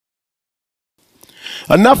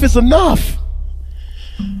Enough is enough.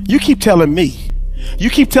 You keep telling me, you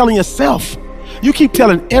keep telling yourself, you keep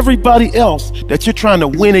telling everybody else that you're trying to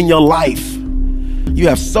win in your life. You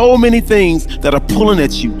have so many things that are pulling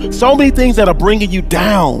at you, so many things that are bringing you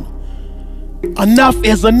down. Enough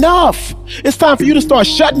is enough. It's time for you to start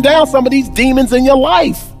shutting down some of these demons in your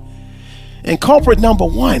life. And culprit number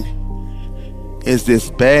one is this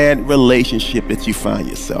bad relationship that you find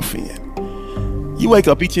yourself in. You wake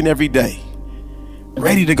up each and every day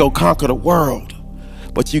ready to go conquer the world,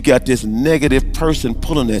 but you got this negative person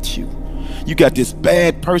pulling at you. You got this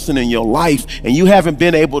bad person in your life and you haven't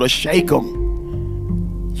been able to shake them.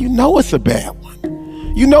 You know it's a bad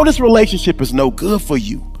one. You know this relationship is no good for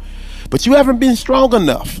you, but you haven't been strong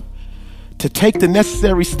enough to take the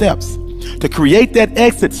necessary steps to create that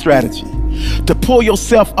exit strategy, to pull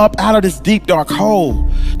yourself up out of this deep, dark hole,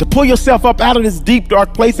 to pull yourself up out of this deep,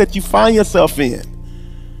 dark place that you find yourself in.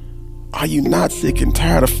 Are you not sick and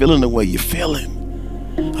tired of feeling the way you're feeling?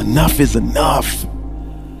 Enough is enough.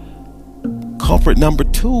 Culprit number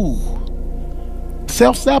two,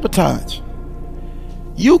 self-sabotage.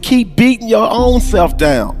 You keep beating your own self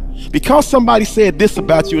down because somebody said this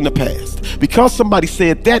about you in the past, because somebody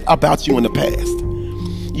said that about you in the past.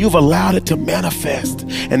 You've allowed it to manifest,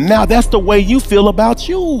 and now that's the way you feel about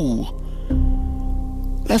you.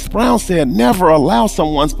 Les Brown said, never allow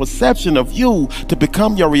someone's perception of you to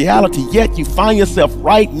become your reality, yet you find yourself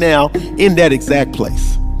right now in that exact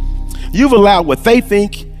place. You've allowed what they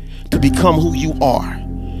think to become who you are.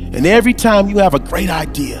 And every time you have a great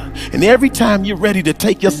idea, and every time you're ready to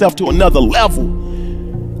take yourself to another level,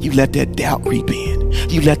 you let that doubt creep in.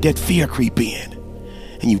 You let that fear creep in.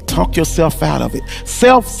 And you talk yourself out of it.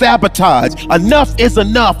 Self-sabotage. Enough is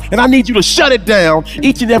enough. And I need you to shut it down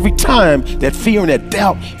each and every time that fear and that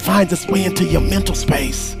doubt finds its way into your mental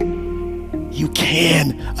space. You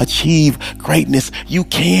can achieve greatness. You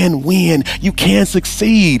can win. You can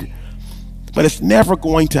succeed. But it's never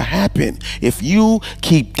going to happen if you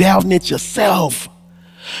keep doubting it yourself.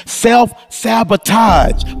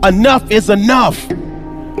 Self-sabotage. Enough is enough.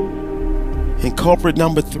 And culprit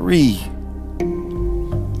number three,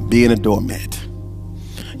 being a doormat.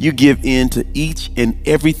 You give in to each and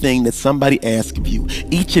everything that somebody asks of you,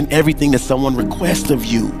 each and everything that someone requests of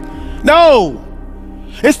you. No!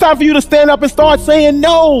 It's time for you to stand up and start saying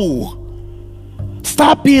no.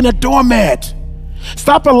 Stop being a doormat.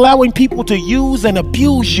 Stop allowing people to use and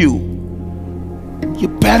abuse you. You're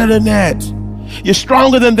better than that. You're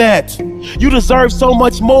stronger than that. You deserve so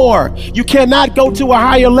much more. You cannot go to a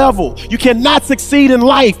higher level. You cannot succeed in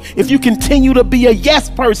life if you continue to be a yes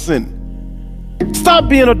person. Stop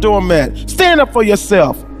being a doormat. Stand up for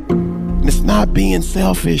yourself. And it's not being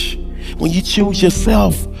selfish when you choose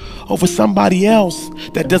yourself over somebody else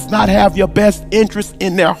that does not have your best interest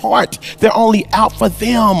in their heart. They're only out for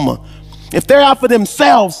them. If they're out for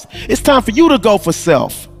themselves, it's time for you to go for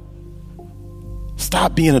self.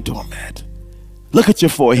 Stop being a doormat. Look at your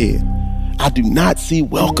forehead. I do not see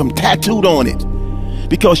welcome tattooed on it,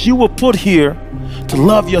 because you were put here to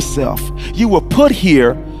love yourself. You were put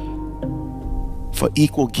here for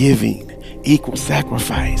equal giving, equal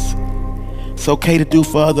sacrifice. It's okay to do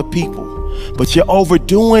for other people, but you're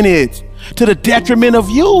overdoing it to the detriment of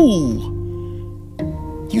you.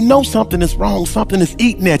 You know something is wrong, something is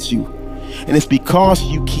eating at you. And it's because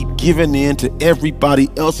you keep giving in to everybody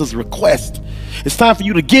else's request. It's time for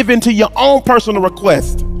you to give in to your own personal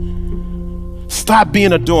request. Stop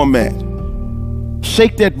being a doormat.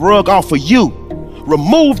 Shake that rug off of you.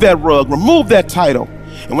 Remove that rug, remove that title.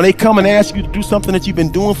 And when they come and ask you to do something that you've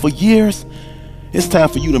been doing for years, it's time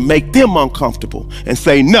for you to make them uncomfortable and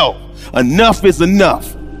say, no, enough is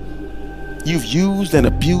enough. You've used and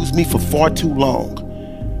abused me for far too long.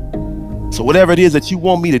 So whatever it is that you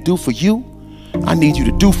want me to do for you, I need you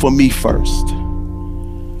to do for me first.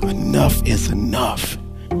 Enough is enough.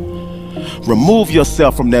 Remove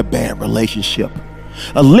yourself from that bad relationship.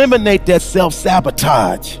 Eliminate that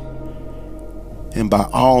self-sabotage. And by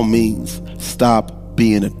all means, stop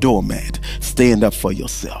being a doormat. Stand up for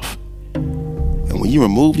yourself. And when you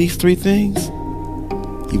remove these three things,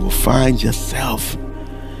 you will find yourself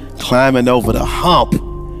climbing over the hump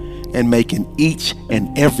and making each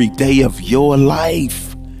and every day of your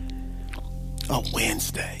life a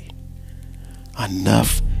Wednesday.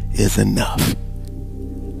 Enough is enough.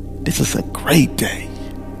 This is a great day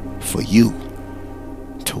for you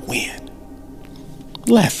to win.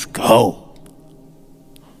 Let's go.